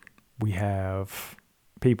recorded. We have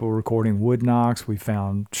people recording wood knocks. We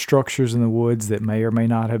found structures in the woods that may or may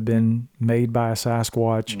not have been made by a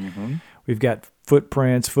Sasquatch. Mm-hmm. We've got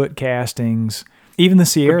footprints, foot castings. Even the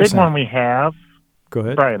Sierra. The big one we have. Go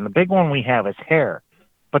ahead. Brian, the big one we have is hair.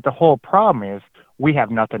 But the whole problem is we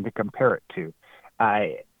have nothing to compare it to.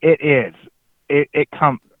 A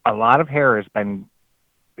lot of hair has been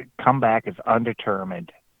come back as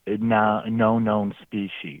undetermined, no known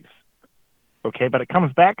species. Okay, but it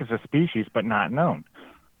comes back as a species, but not known.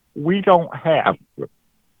 We don't have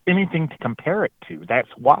anything to compare it to. That's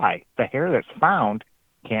why the hair that's found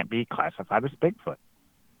can't be classified as Bigfoot.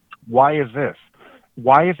 Why is this?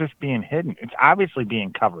 Why is this being hidden? It's obviously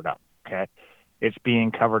being covered up, okay? It's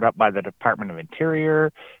being covered up by the Department of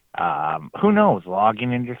Interior. Who knows?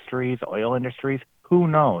 Logging industries, oil industries, who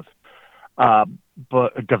knows?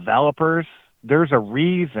 But developers, there's a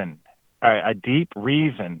reason, a deep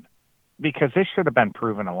reason, because this should have been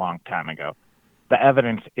proven a long time ago. The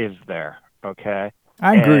evidence is there, okay?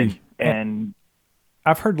 I agree. And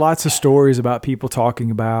I've heard lots of stories about people talking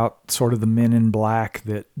about sort of the men in black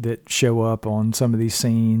that show up on some of these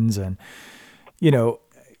scenes. And,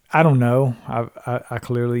 I don't know. I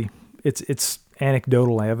clearly, it's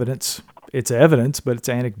anecdotal evidence. It's evidence, but it's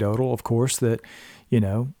anecdotal, of course, that,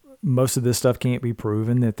 most of this stuff can't be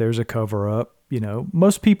proven, that there's a cover up.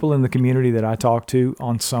 Most people in the community that I talk to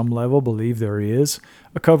on some level believe there is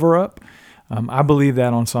a cover up. I believe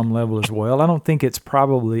that on some level as well. I don't think it's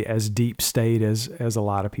probably as deep state as a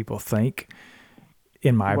lot of people think,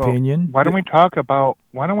 in my opinion. Why don't we talk about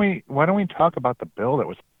the bill that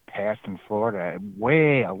was passed in Florida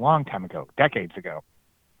a long time ago, decades ago,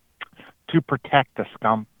 to protect the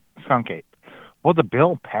skunk ape? Well, the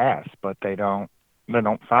bill passed, but they don't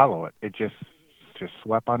follow it. It just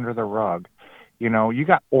swept under the rug. You know, you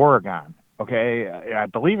got Oregon, okay? I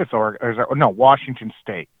believe it's Oregon. No, Washington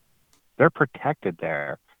State. They're protected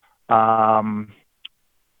there. What's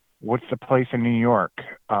the place in New York?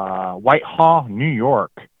 Whitehall, New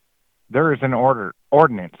York. There is an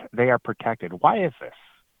ordinance. They are protected. Why is this?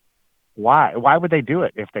 Why would they do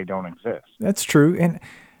it if they don't exist? That's true. And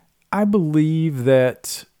I believe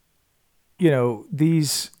that, you know,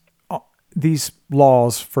 these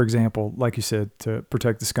laws, for example, like you said, to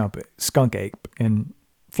protect the skunk ape in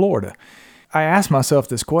Florida, I asked myself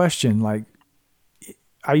this question, like,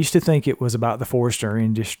 I used to think it was about the forestry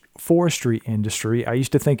industry. I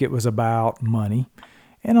used to think it was about money.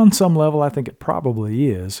 And on some level, I think it probably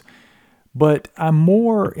is. But I'm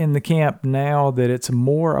more in the camp now that it's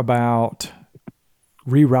more about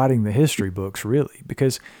rewriting the history books, really.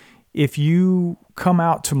 Because if you come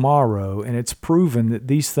out tomorrow and it's proven that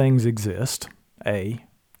these things exist, A,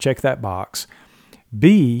 check that box.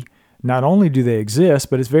 B, not only do they exist,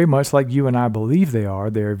 but it's very much like you and I believe they are.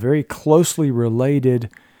 They're very closely related,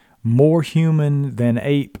 more human than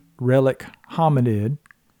ape relic hominid,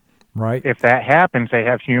 right? If that happens, they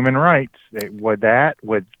have human rights. With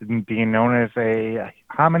being known as a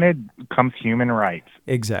hominid comes human rights.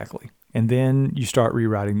 Exactly. And then you start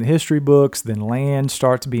rewriting the history books, then land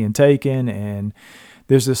starts being taken, and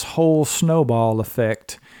there's this whole snowball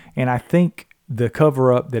effect. And I think the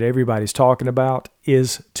cover-up that everybody's talking about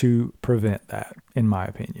is to prevent that, in my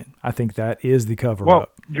opinion. I think that is the cover-up. Well,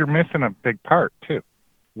 you're missing a big part, too.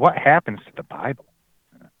 What happens to the Bible?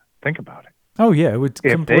 Think about it. Oh, yeah.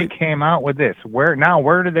 If they came out with this, where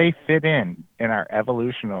do they fit in our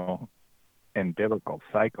evolutional and biblical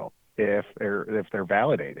cycle if they're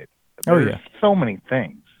validated? There's so many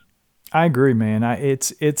things. I agree, man.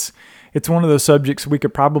 It's one of those subjects we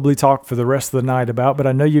could probably talk for the rest of the night about, but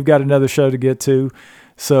I know you've got another show to get to,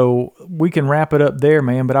 so we can wrap it up there,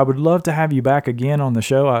 man. But I would love to have you back again on the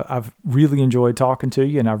show. I've really enjoyed talking to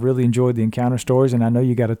you, and I've really enjoyed the encounter stories, and I know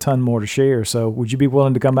you got a ton more to share. So would you be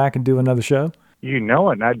willing to come back and do another show? You know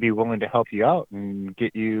it, and I'd be willing to help you out and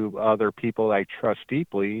get you other people I trust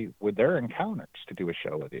deeply with their encounters to do a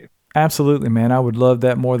show with you. Absolutely, man. I would love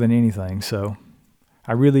that more than anything, so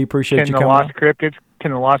I really appreciate you coming on.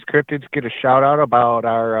 Can the Lost Cryptids get a shout-out about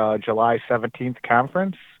our July 17th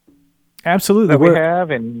conference? Absolutely. That we have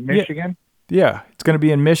in Michigan? Yeah, it's going to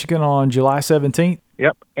be in Michigan on July 17th.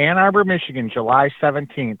 Yep, Ann Arbor, Michigan, July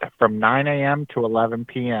 17th from 9 a.m. to 11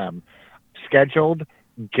 p.m. Scheduled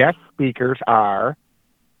guest speakers are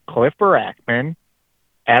Cliff Barackman,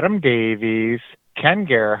 Adam Davies, Ken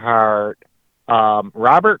Gerhardt,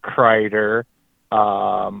 Robert Kreider.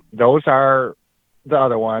 Those are the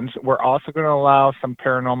other ones. We're also going to allow some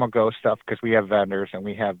paranormal ghost stuff because we have vendors and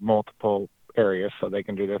we have multiple areas so they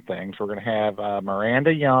can do their things. We're going to have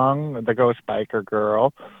Miranda Young, the ghost biker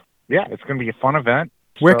girl. Yeah, it's going to be a fun event.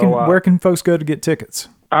 Where can folks go to get tickets?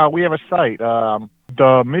 We have a site, the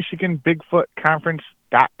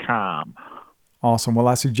MichiganBigfootConference.com. Awesome. Well,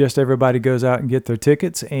 I suggest everybody goes out and get their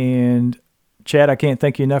tickets. And Chad, I can't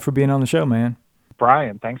thank you enough for being on the show, man.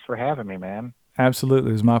 Brian, thanks for having me, man.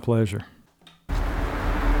 Absolutely. It was my pleasure.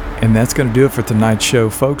 And that's going to do it for tonight's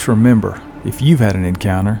show, folks. Remember, if you've had an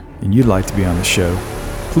encounter and you'd like to be on the show,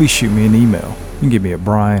 please shoot me an email. You can get me at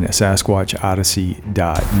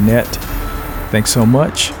brian@sasquatchodyssey.net. Thanks so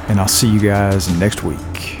much, and I'll see you guys next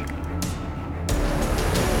week.